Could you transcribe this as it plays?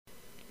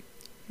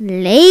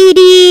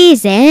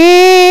Ladies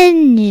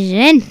and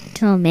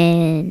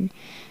gentlemen,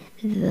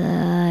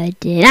 the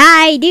Did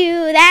I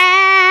Do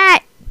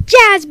That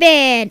Jazz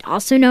Band,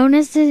 also known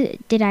as the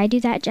Did I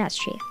Do That Jazz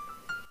Trio.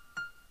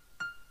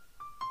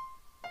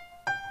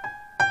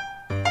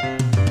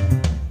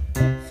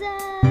 It's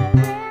a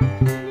rare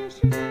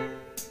condition.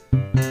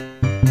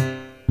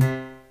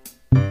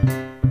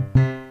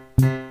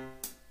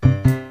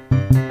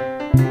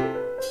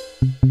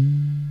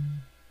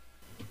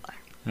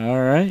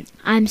 All right.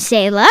 I'm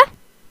Sayla.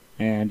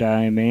 And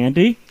I'm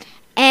Andy.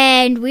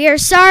 And we are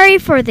sorry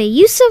for the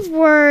use of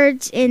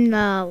words in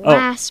the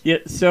last... Yeah,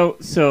 so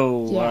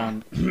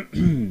Sayla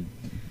in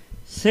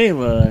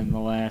the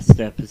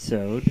last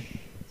episode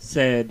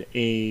said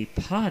a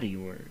potty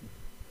word.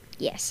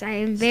 Yes, I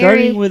am very...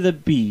 Starting with a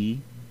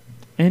B,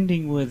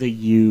 ending with a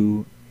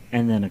U,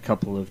 and then a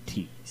couple of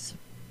T's.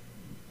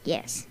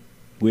 Yes.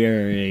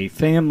 We're a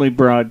family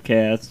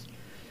broadcast.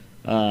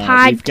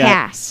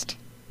 Podcast.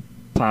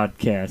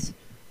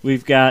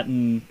 We've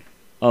gotten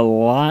a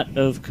lot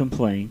of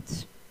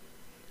complaints,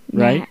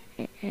 right?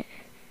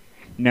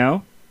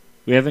 No?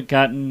 We haven't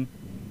gotten...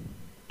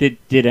 Did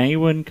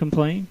anyone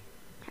complain?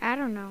 I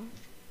don't know.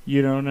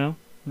 You don't know?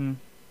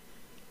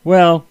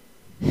 Well,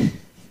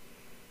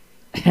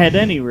 at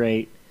any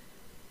rate...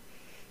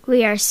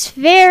 We are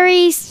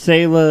very...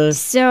 Sayla...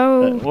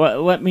 So...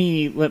 let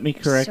me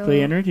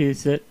correctly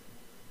introduce it.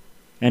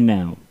 And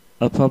now,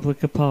 a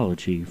public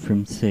apology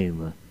from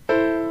Sayla.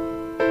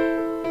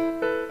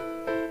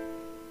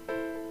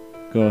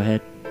 Go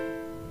ahead.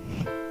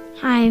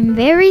 I'm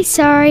very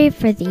sorry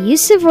for the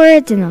use of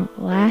words in the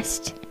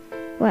last...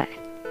 What?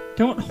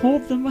 Don't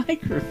hold the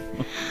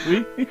microphone.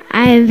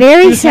 I'm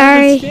very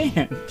sorry.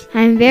 Understand.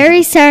 I'm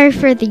very sorry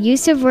for the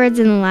use of words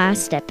in the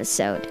last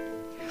episode.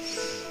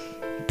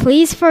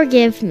 Please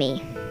forgive me.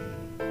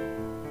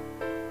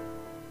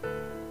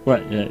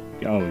 What? You're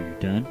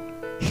done?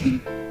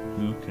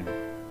 Okay.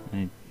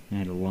 I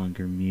had a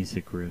longer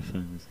music riff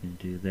I was going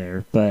to do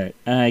there, but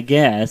I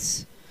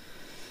guess...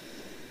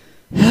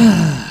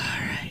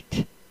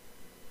 Alright.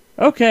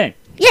 Okay.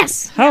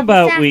 Yes. How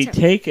about we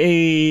take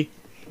a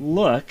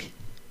look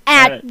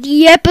at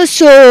the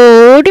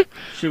episode?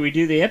 Should we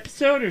do the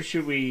episode or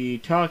should we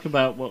talk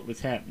about what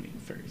was happening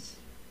first?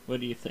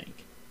 What do you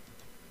think?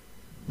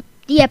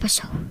 The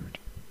episode.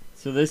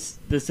 So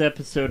this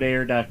episode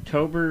aired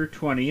October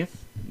 20th,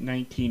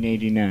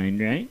 1989,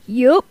 right?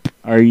 Yup.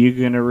 Are you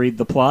going to read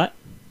the plot?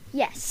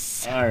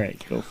 Yes.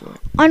 Alright, go for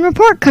it. On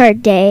report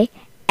card day,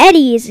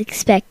 Eddie is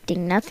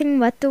expecting nothing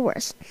but the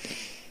worst.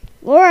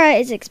 Laura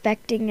is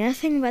expecting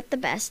nothing but the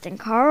best, and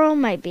Carl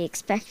might be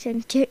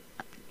expecting too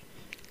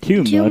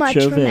much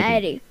of from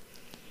Eddie.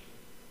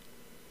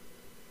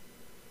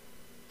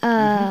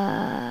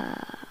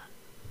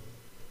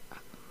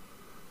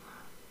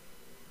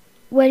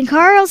 When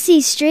Carl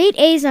sees straight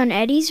A's on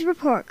Eddie's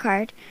report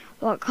card,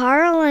 what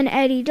Carl and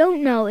Eddie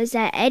don't know is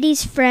that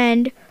Eddie's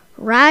friend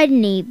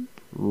Rodney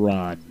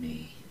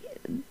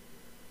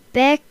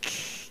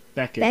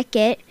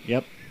Beckett.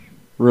 Yep.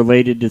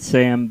 Related to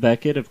Sam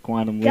Beckett of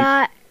Quantum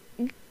Leap.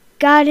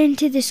 Got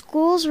into the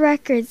school's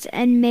records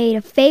and made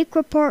a fake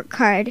report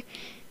card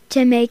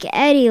to make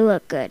Eddie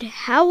look good.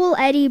 How will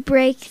Eddie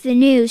break the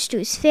news to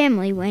his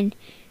family when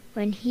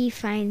he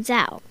finds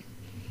out?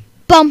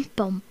 Bum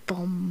bum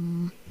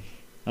bum.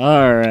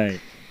 All right.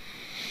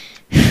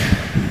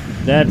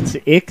 That's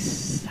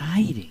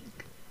exciting.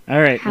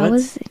 All right. How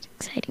is it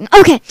exciting?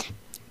 Okay.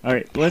 All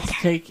right. Let's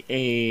take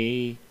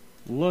a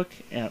look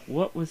at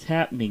what was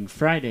happening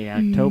Friday,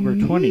 October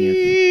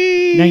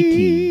 20th,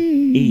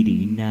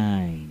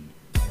 1989.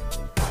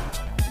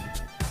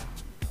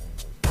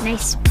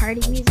 Nice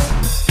party music.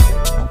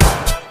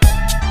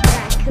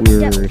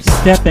 We're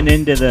stepping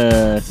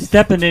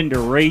into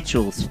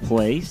Rachel's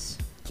place.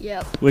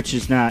 Yep. Which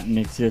is not in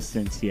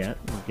existence yet.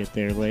 We'll get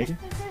there later.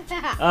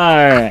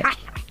 Alright.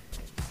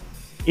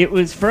 It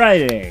was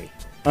Friday,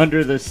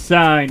 under the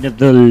sign of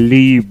the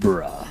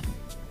Libra.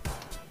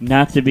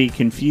 Not to be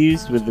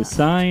confused with the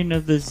sign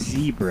of the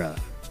zebra.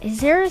 Is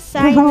there a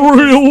sign?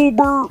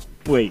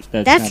 Wait,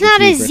 that's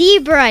not a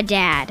zebra,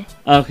 Dad.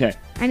 Okay.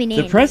 I mean,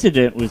 the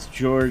president was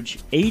George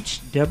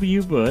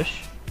H.W.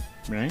 Bush,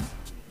 right?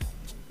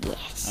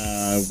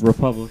 Yes.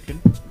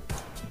 Republican.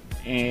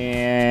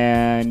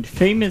 And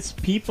famous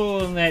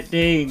people in that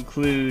day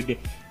include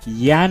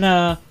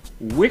Jana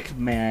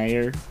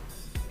Wickmeyer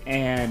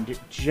and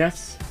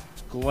Jess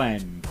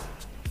Glenn.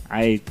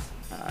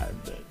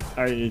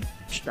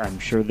 I'm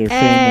sure they're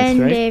famous, right?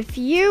 And if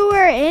you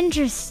were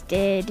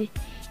interested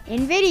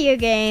in video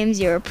games,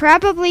 you were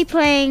probably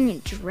playing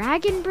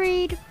Dragon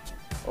Breed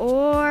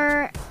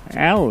or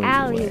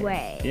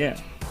Alleyway. Yeah.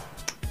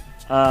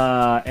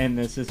 And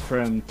this is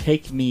from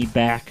Take Me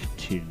Back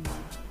To.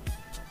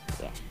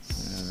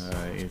 Yes.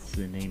 It's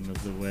the name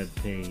of the web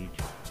page.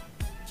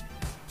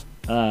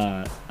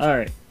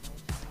 Alright.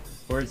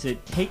 Or is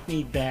it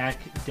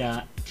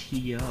takemeback.to?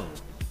 Yeah.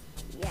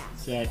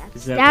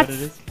 Is that what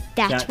it is?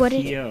 That's what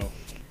it is.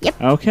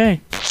 Yep. Okay.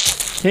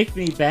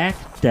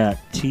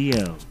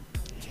 Takemeback.to.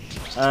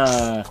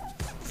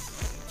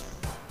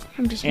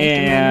 I'm just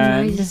making random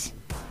And noises.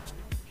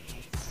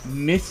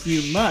 Miss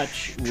You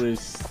Much was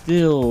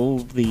still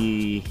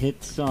the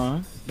hit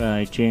song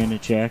by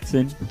Janet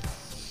Jackson.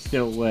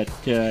 Still what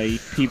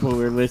people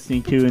were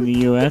listening to in the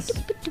U.S.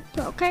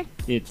 Okay.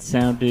 It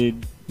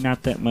sounded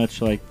not that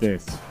much like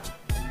this.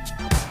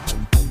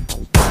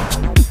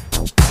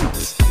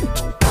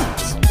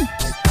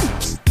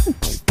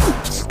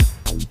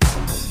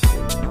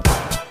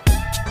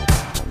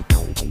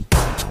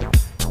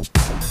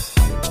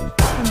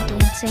 I'm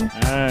dancing.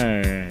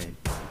 Alright.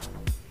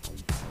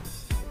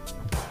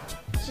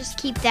 Just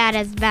keep that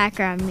as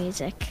background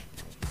music.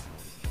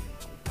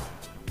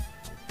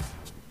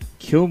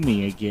 Kill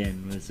Me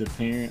Again was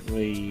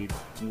apparently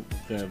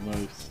the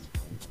most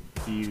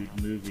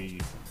viewed movie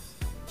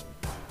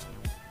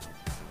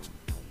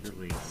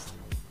released.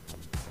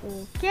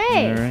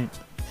 Okay. Alright.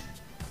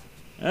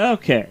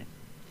 Okay.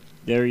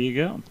 There you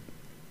go.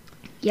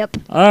 Yep.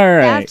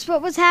 Alright. That's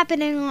what was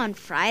happening on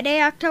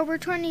Friday, October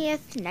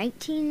 20th,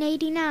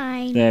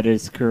 1989. That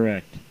is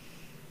correct.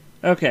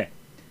 Okay.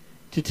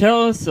 To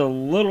tell us a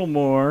little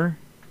more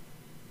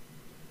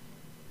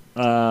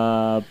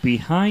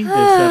behind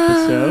this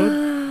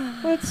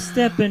episode, let's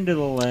step into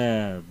the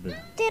lab.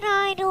 Did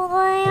I do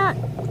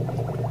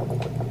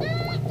that?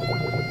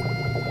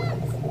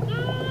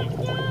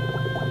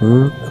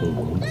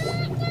 Urkel's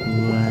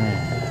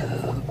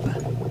Lab.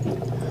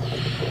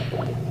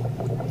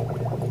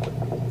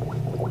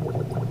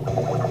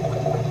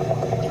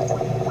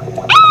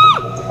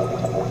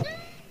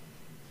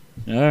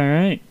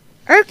 Alright.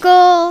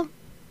 Urkel!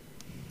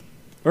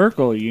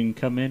 Urkel, you can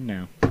come in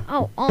now.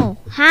 Oh,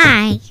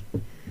 hi.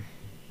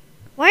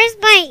 Where's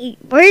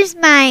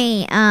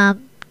my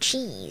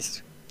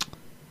cheese?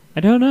 I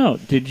don't know.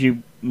 Did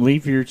you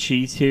leave your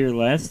cheese here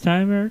last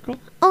time, Urkel?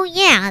 Oh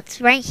yeah,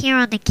 it's right here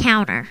on the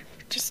counter.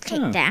 Just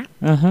take Oh. that.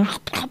 Uh-huh.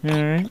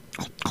 Alright.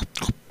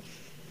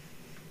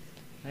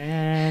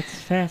 That's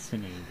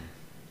fascinating.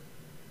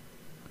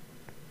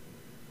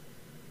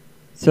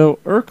 So,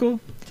 Urkel,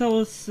 tell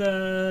us,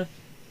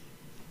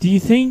 do you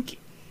think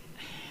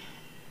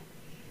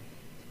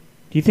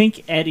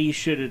Eddie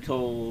should have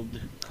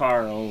told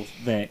Carl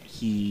that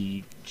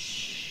he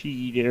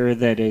cheated, or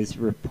that his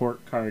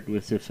report card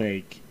was a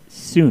fake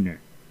sooner?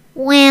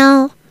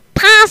 Well,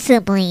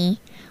 possibly.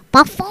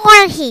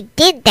 Before he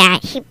did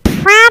that, he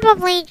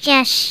probably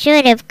just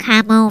should have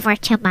come over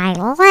to my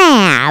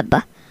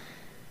lab.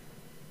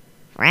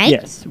 Right?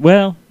 Yes.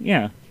 Well,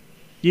 yeah.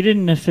 You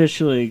didn't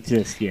officially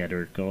exist yet,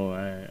 Urkel.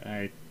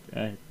 I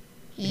hate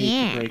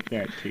Yeah. to break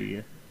that to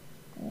you.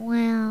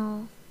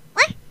 Well,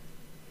 what?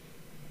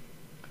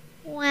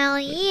 Well,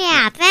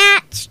 yeah,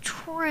 that's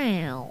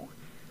true.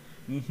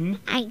 Mm-hmm.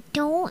 I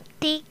don't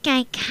think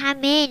I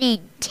come in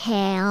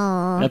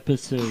until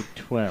Episode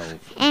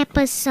 12.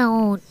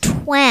 episode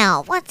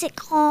 12. What's it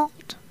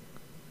called?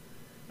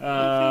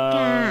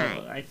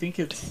 I think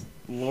it's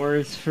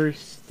Laura's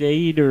First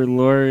Date or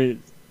Laura...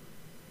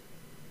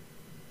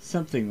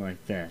 something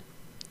like that.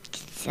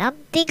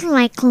 Something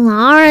like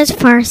Laura's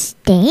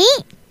first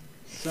date?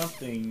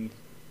 Something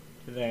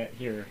to that.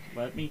 Here,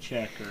 let me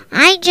check her.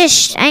 I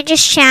just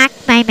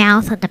shacked my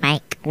mouth on the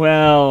mic.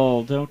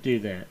 Well, don't do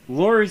that.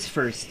 Laura's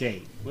First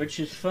Date, which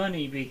is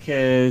funny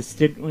because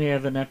didn't we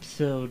have an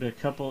episode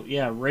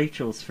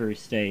Rachel's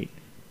First Date,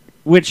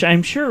 which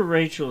I'm sure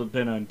Rachel had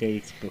been on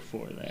dates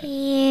before that.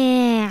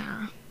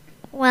 Yeah.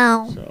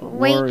 Well, So,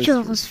 Laura's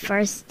Rachel's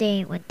first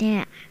date when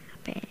that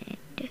happened.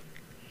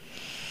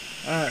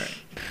 Alright.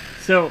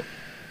 So,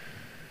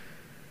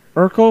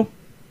 Urkel,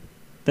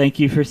 thank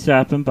you for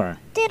stopping by.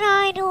 Did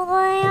I do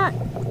that?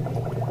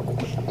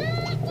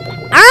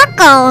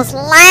 Urkel's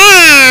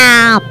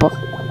lab!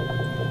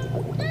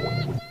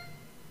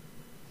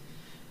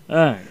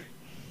 Alright.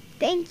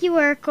 Thank you,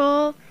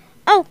 Urkel.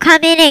 Oh,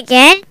 come in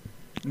again?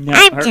 No,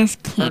 I'm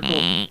just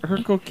kidding.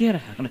 Urkel, get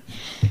out.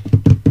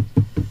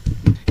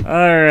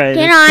 Alright.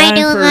 Did it's I time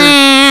do for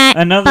that?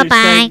 another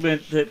Bye-bye.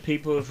 segment that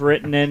people have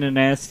written in and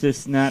asked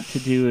us not to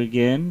do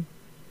again.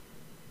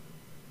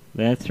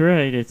 That's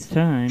right, it's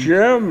time.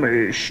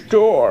 Jimmy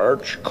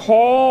Storch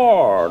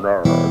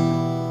Corner.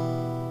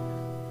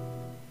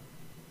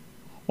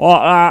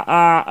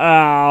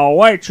 Well,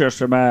 wait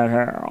just a minute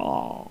here.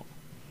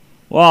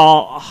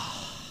 Well,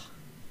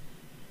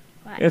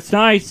 What? it's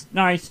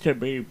nice to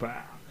be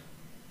back.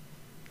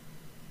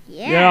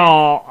 Yeah. You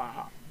know,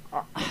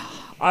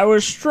 I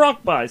was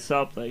struck by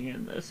something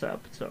in this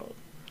episode.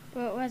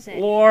 What was it?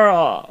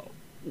 Laura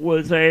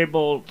was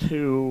able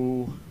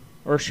to,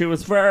 or she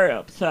was very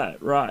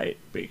upset, right?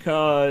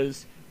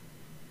 Because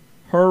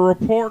her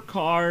report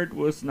card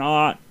was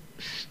not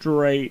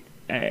straight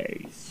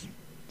A's.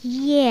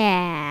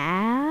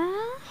 Yeah.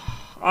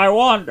 I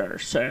wonder,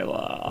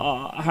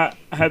 Sayla,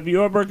 have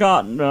you ever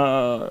gotten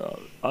a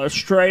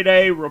straight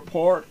A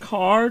report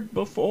card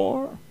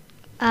before?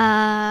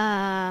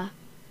 I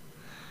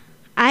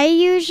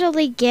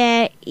usually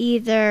get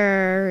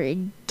either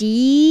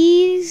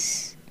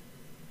D's.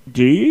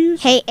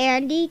 D's? Hey,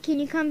 Andy, can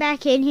you come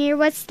back in here?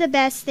 What's the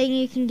best thing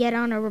you can get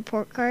on a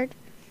report card?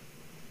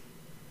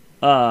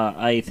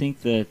 I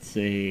think that's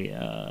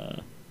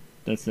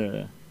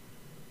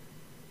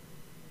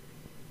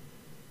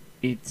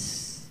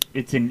it's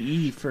an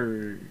E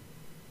for,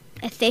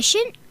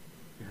 Efficient?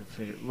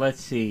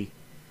 let's see.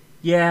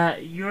 Yeah,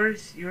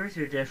 yours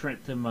are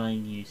different than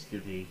mine used to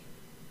be.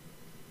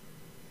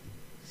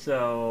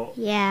 So,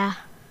 Yeah.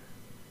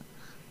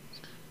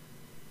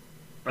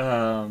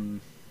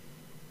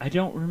 I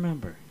don't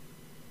remember.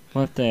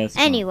 We'll have to ask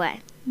Mom.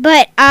 Anyway,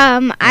 but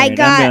Alright, I I'm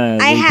gonna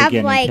leave have again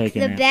and like take a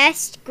the nap.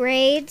 best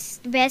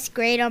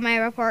grade on my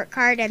report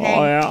card, and Oh then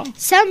yeah,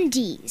 some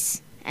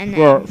D's, and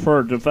then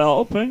for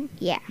developing.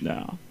 yeah.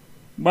 No.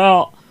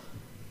 Well,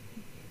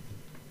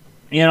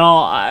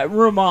 I'm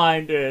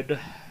reminded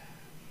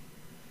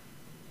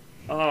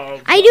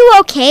of. I do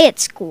okay at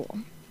school.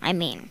 I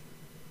mean,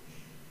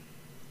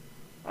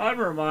 I'm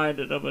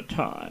reminded of a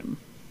time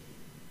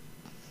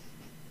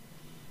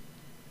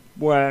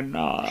when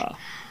I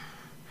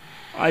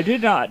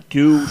did not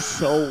do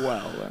so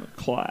well in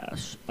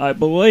class. I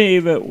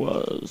believe it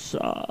was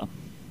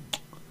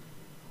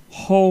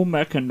home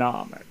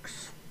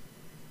economics.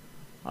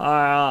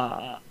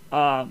 I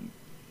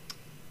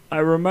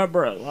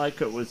remember it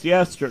like it was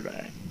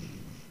yesterday.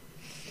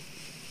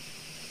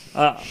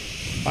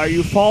 Are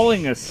you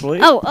falling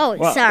asleep? Well,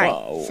 sorry.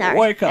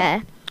 Wake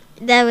up.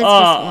 That was just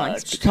a long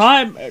It's speech.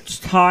 it's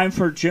time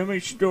for Jimmy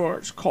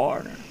Stewart's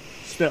corner.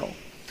 Still,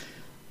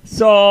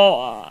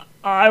 so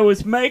I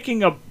was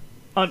making an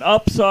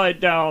upside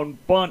down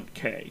bundt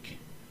cake,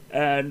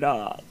 and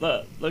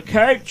the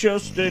cake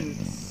just didn't.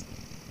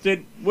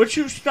 Would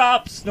you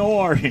stop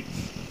snoring?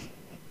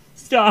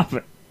 Stop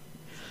it.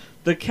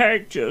 The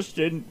cake just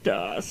didn't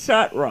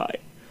set right.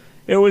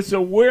 It was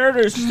the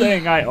weirdest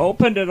thing. I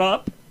opened it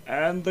up,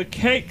 and the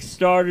cake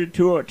started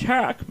to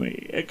attack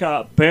me. It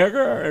got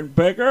bigger and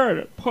bigger, and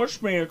it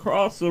pushed me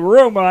across the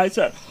room. And I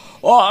said,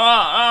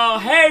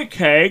 hey,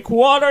 cake,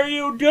 what are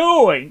you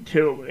doing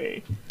to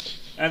me?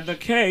 And the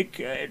cake,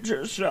 it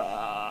just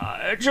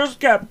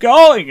kept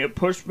going. It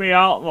pushed me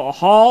out in the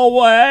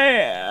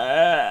hallway,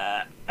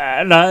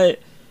 and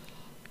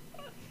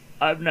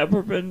I've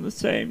never been the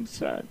same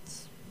since.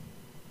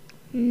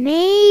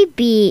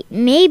 Maybe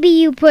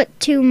you put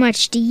too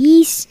much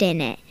yeast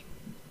in it.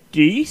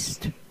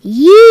 Yeast?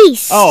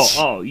 Yeast.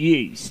 Oh,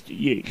 yeast.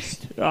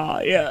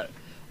 Yeah,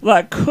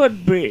 that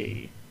could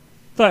be.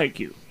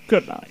 Thank you.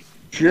 Good night.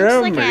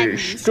 Jimmy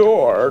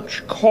Stewart's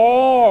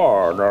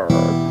corner.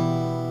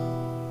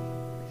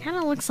 Kind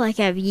of looks like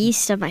I have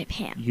yeast on my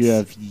pants. You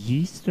have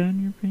yeast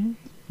on your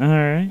pants?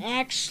 Alright.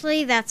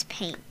 Actually, that's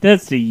paint.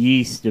 That's the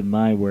yeast of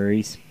my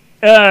worries.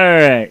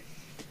 Alright.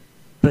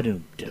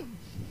 Ba-dum-dum.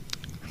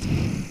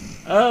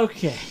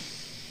 Okay.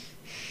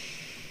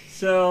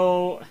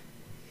 So,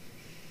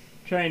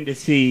 trying to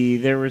see,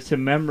 there were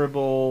some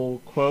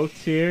memorable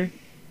quotes here.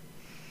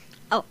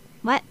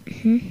 What?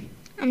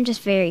 I'm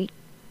just very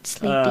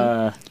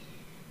sleepy.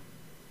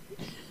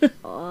 Do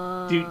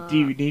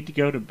you need to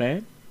go to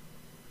bed?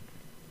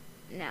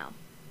 No.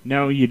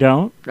 No, you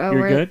don't?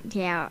 You're good?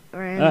 Yeah,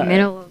 we're in the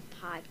middle of a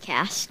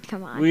podcast.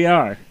 Come on. We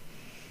are.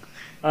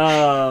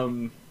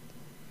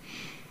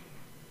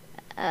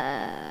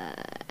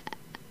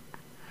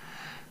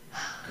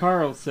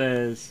 Carl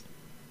says,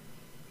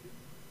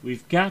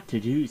 we've got to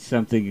do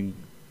something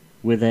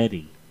with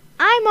Eddie.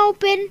 I'm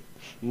open.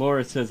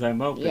 Laura says,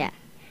 I'm open. Yeah.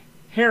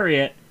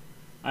 Harriet,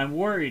 I'm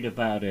worried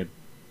about him.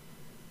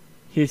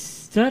 His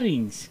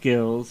studying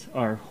skills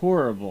are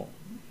horrible.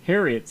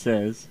 Harriet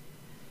says,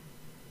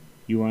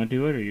 you want to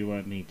do it or you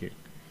want me to?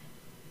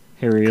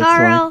 Harriet's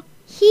Carl,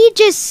 he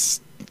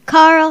just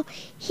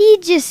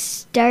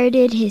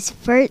started his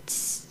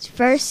first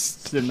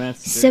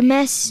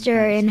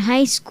semester in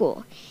high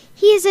school.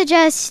 He's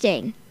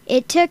adjusting.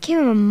 It took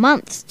him a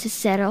month to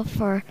settle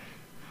for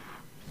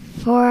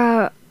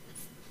a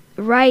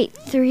right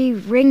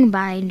 3-ring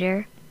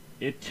binder.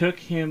 It took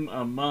him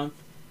a month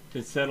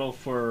to settle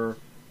for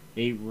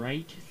a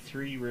right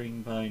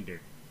 3-ring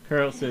binder.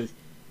 Carl says,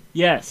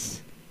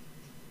 yes.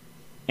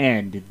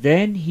 And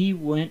then he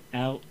went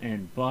out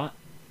and bought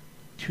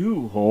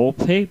 2-hole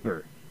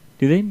paper.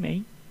 Do they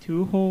make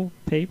 2-hole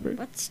paper?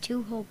 What's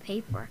 2-hole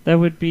paper? That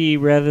would be,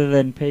 rather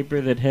than paper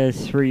that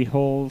has 3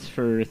 holes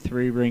for a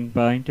 3-ring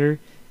binder,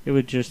 it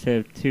would just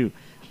have 2.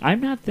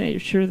 I'm not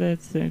sure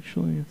that's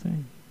actually a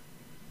thing.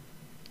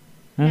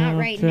 Not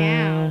right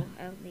now,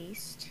 at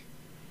least.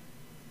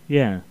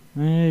 Yeah,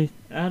 I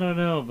don't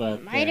know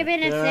about Might have that.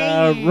 been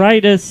a thing.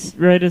 Write us at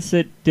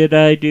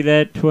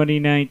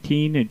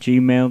dididothat2019 at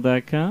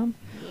gmail.com.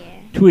 Yeah.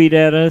 Tweet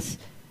at us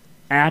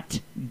at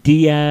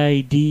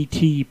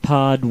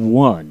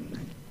DIDTpod1.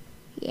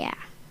 Yeah.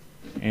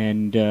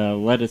 And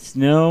let us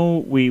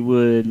know. We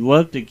would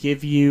love to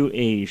give you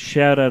a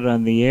shout out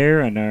on the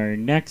air on our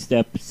next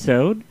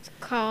episode. It's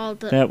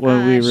called That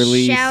will be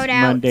released Shout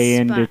Out Monday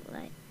into.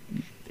 Spotlight.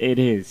 It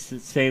is.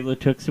 Sayla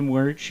took some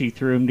words, she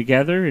threw them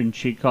together, and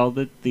she called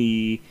it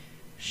the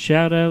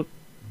Shout Out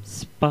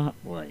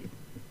Spotlight.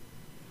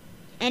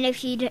 And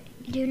if you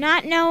do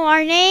not know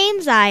our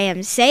names, I am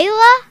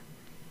Sayla.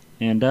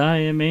 And I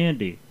am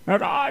Andy.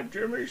 And I'm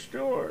Jimmy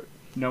Stewart.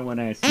 No one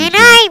asked you. And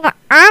to.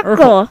 I'm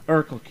Urkel.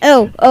 Urkel.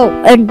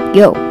 And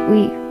yo,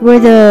 we're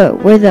the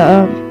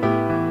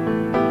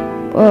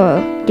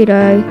did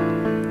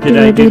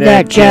I do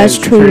that jazz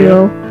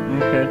trio?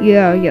 Okay.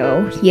 Yeah.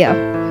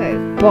 Hey,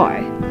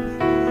 bye.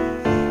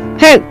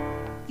 Hey,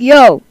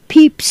 yo,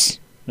 peeps,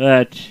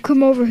 That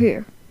come over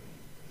here.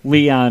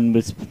 Leon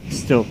was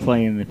still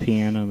playing the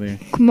piano there.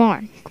 Come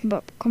on,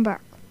 come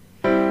back.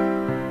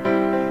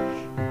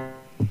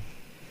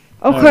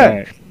 Okay,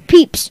 Alright.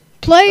 peeps,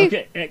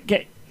 play.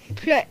 Okay.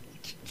 Play.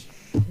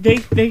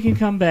 They can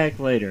come back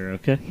later,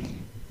 okay?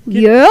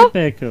 Yeah. Get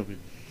back over there.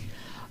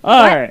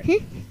 Alright.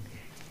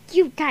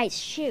 You guys,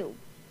 shoo.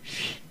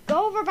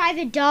 Go over by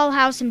the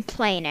dollhouse and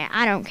play in it.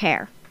 I don't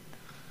care.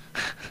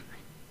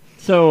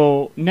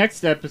 So,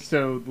 next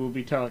episode we'll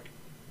be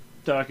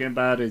talking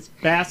about is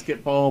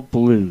Basketball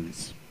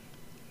Blues.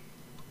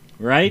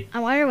 Right? I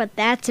wonder what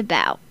that's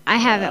about. I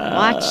haven't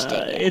watched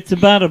it yet. It's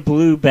about a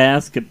blue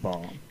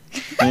basketball.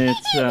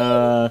 It's,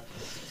 And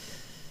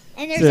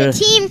there's a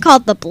team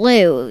called the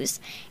Blues,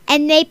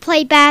 and they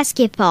play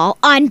basketball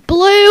on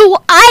blue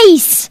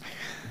ice.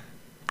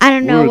 I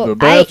don't know. We're the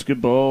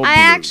basketball I Blues.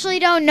 actually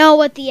don't know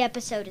what the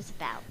episode is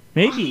about.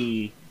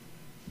 Maybe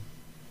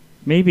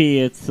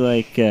it's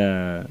like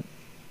they're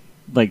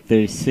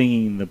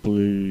singing the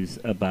blues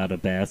about a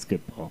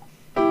basketball.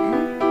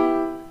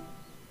 I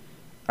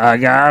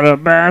got a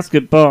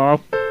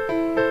basketball,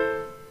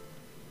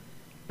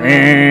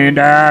 and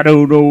I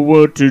don't know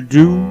what to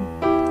do.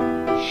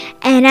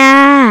 And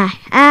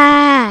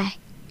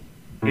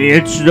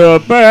It's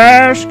the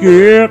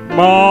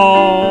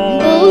basketball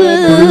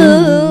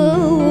blues.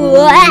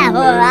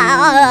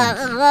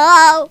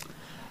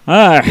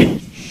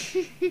 Alright.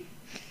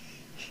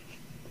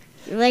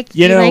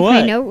 You know like my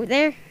what? note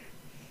there?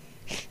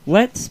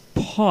 Let's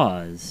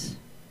pause.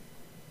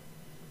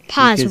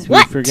 Pause Because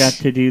what? we forgot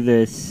to do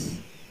this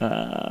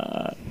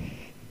the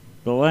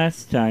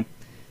last time.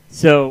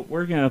 So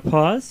we're going to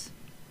pause.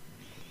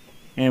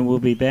 And we'll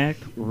be back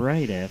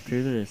right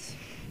after this.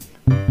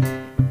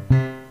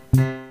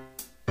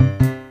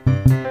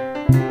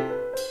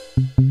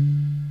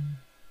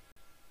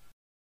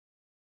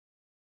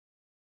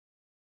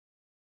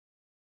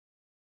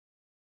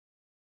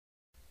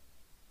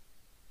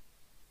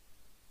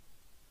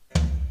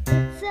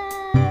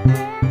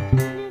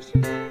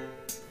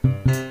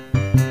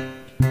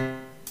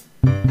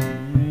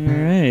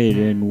 Alright,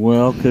 and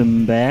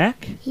welcome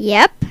back.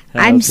 Yep.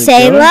 How's I'm it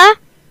Sayla,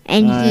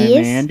 and I'm he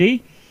is.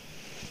 Andy.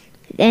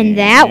 And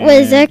that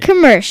was a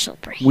commercial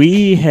break.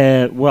 We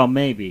had, well,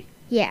 maybe.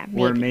 Yeah,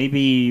 Or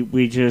maybe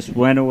we just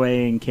went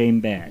away and came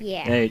back.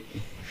 Yeah.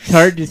 It's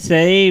hard to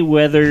say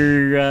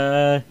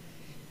whether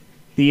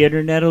the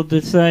internet will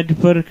decide to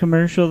put a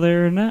commercial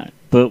there or not.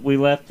 But we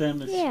left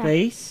them a Yeah.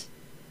 space,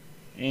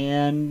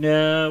 and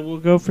we'll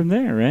go from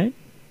there, right?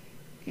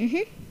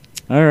 Mhm.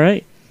 All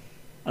right.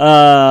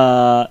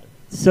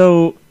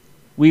 So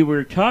we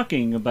were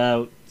talking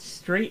about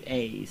straight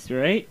A's,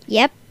 right?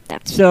 Yep,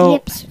 that's So-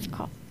 what the episode's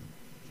called.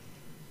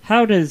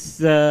 How does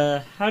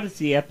the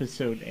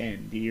episode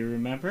end? Do you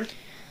remember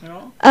at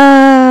all?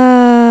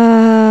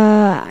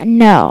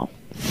 No.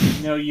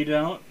 No, you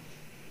don't.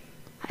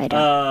 I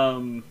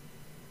don't.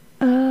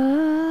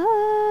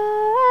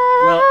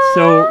 Well,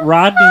 so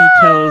Rodney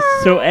tells.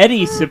 So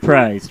Eddie's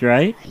surprised,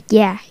 right?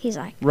 Yeah, he's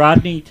like,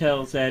 Rodney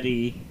tells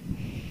Eddie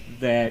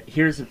that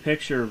here's a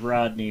picture of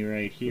Rodney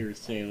right here,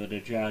 Sayla,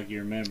 to jog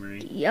your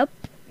memory. yep.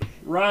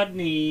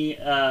 Rodney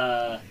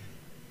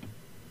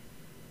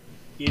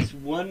is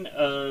one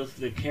of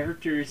the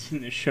characters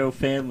in the show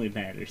Family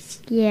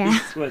Matters. Yeah.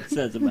 That's what it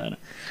says about him.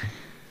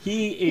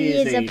 He He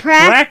is is a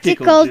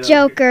practical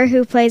joker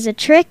who plays a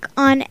trick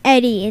on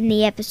Eddie in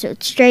the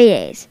episode Straight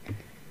A's.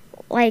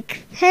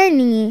 Like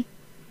Penny,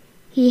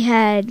 he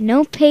had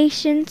no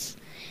patience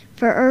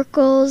for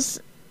Urkel's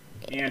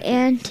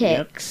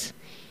antics.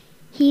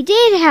 He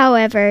did,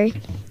 however,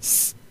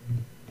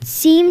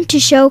 seem to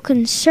show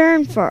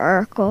concern for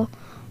Urkel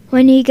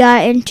when he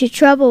got into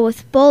trouble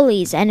with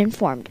bullies and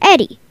informed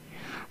Eddie.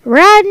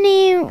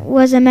 Rodney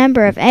was a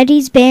member of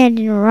Eddie's band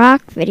in a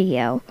rock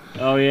video.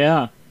 Oh,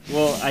 yeah.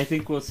 Well, I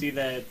think we'll see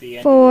that at the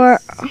end For-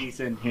 of the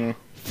season here.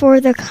 For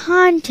the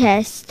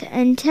contest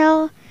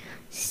until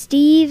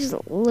Steve's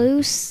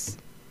loose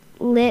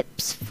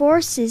lips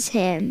forces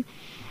him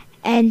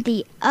and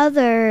the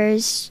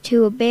others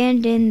to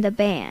abandon the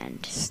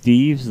band.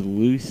 Steve's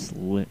loose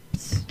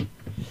lips.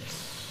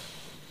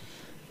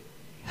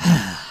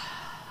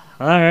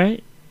 All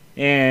right.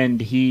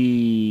 And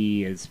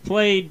he is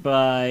played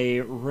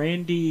by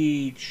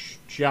Randy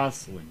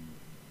Jocelyn.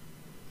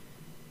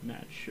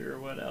 Not sure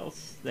what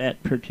else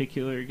that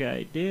particular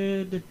guy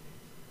did.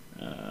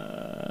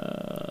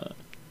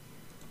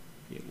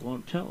 It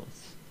won't tell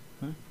us.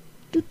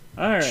 Huh?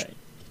 All right.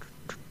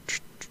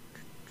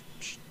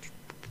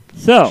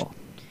 So,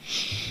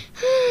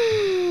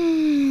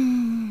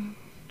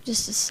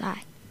 Just a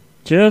sigh.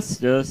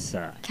 just a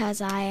sigh.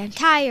 Because I am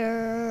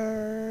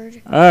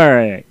tired. All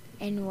right.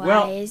 And why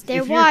Well, is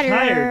there if you're water?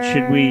 tired,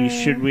 should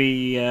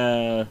we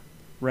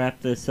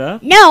wrap this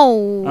up?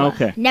 No.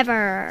 Okay.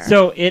 Never.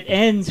 So it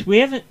ends. We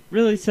haven't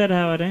really said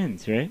how it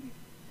ends, right?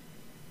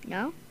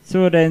 No.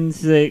 So it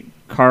ends that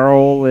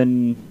Carl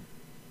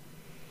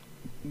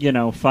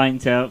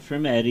finds out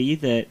from Eddie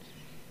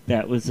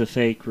that was a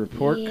fake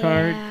report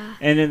card. Yeah.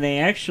 And then they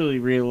actually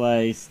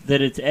realize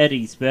that it's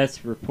Eddie's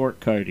best report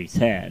card he's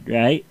had,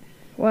 right?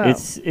 Whoa.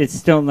 It's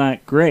still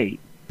not great,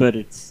 but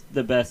it's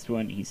the best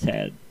one he's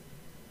had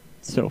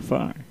so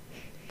far.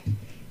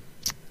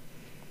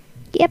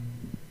 Yep.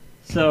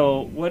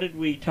 So, what did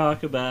we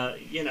talk about?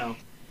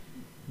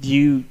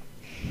 Do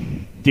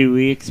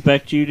we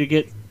expect you to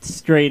get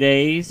straight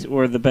A's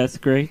or the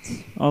best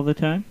grades all the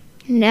time?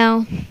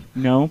 No.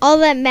 No? All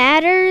that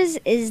matters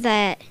is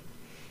that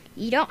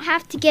you don't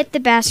have to get the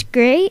best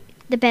grades,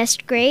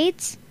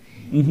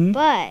 Mm-hmm.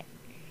 but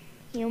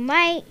you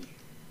might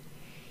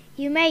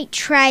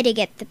try to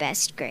get the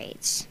best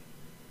grades.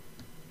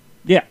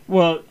 Yeah,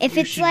 well, If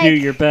you it's should like- do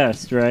your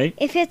best, right?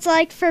 If it's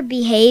like for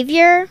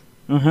behavior,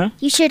 Uh-huh.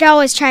 you should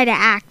always try to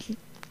act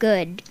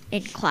good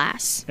in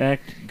class.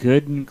 Act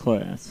good in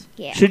class.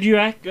 Yeah. Should you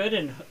act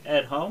good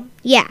at home?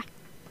 Yeah.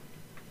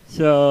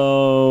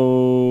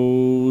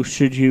 So,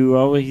 should you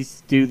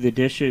always do the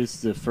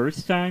dishes the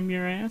first time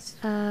you're asked?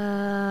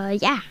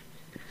 Yeah.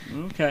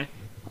 Okay.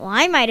 Well,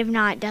 I might have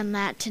not done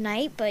that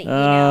tonight, but you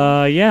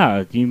know.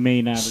 Yeah, you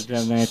may not have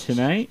done that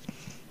tonight.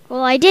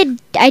 Well, I did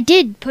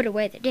put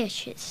away the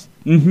dishes.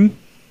 Mm-hmm.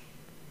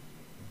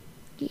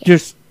 Yeah.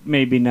 Just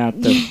maybe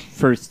not the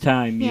first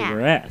time you Yeah.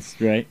 were asked,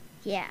 right?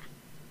 Yeah.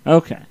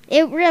 Okay.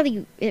 It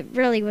really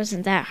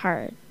wasn't that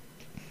hard.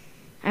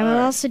 I was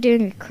Alright. also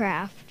doing a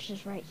craft, which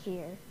is right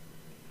here.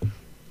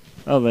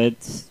 Oh,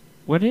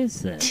 what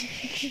is that?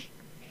 Did you-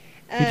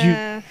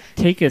 Uh,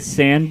 Take a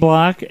sand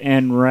block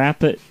and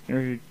wrap it,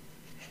 or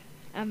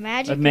a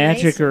magic a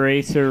magic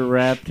eraser. eraser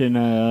wrapped in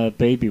a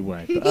baby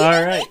wipe.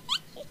 All right.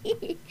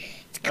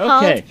 It's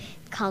called Okay.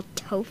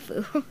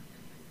 tofu.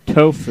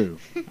 Tofu.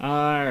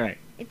 All right.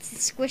 It's a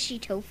squishy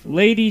tofu.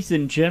 Ladies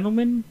and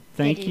gentlemen,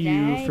 thank you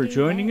Did for I do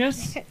joining that?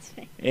 us, That's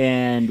fine.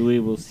 and we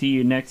will see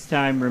you next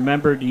time.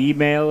 Remember to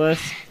email us.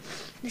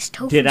 This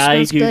tofu Did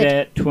I smells do good.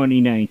 that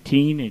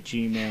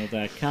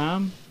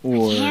 2019@gmail.com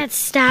or I can't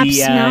stop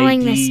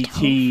smelling this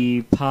tofu.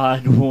 DIDT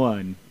Pod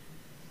 1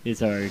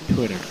 is our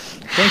Twitter.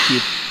 Thank you.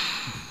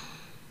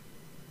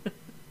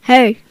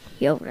 Hey,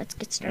 yo, let's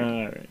get started.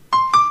 All right.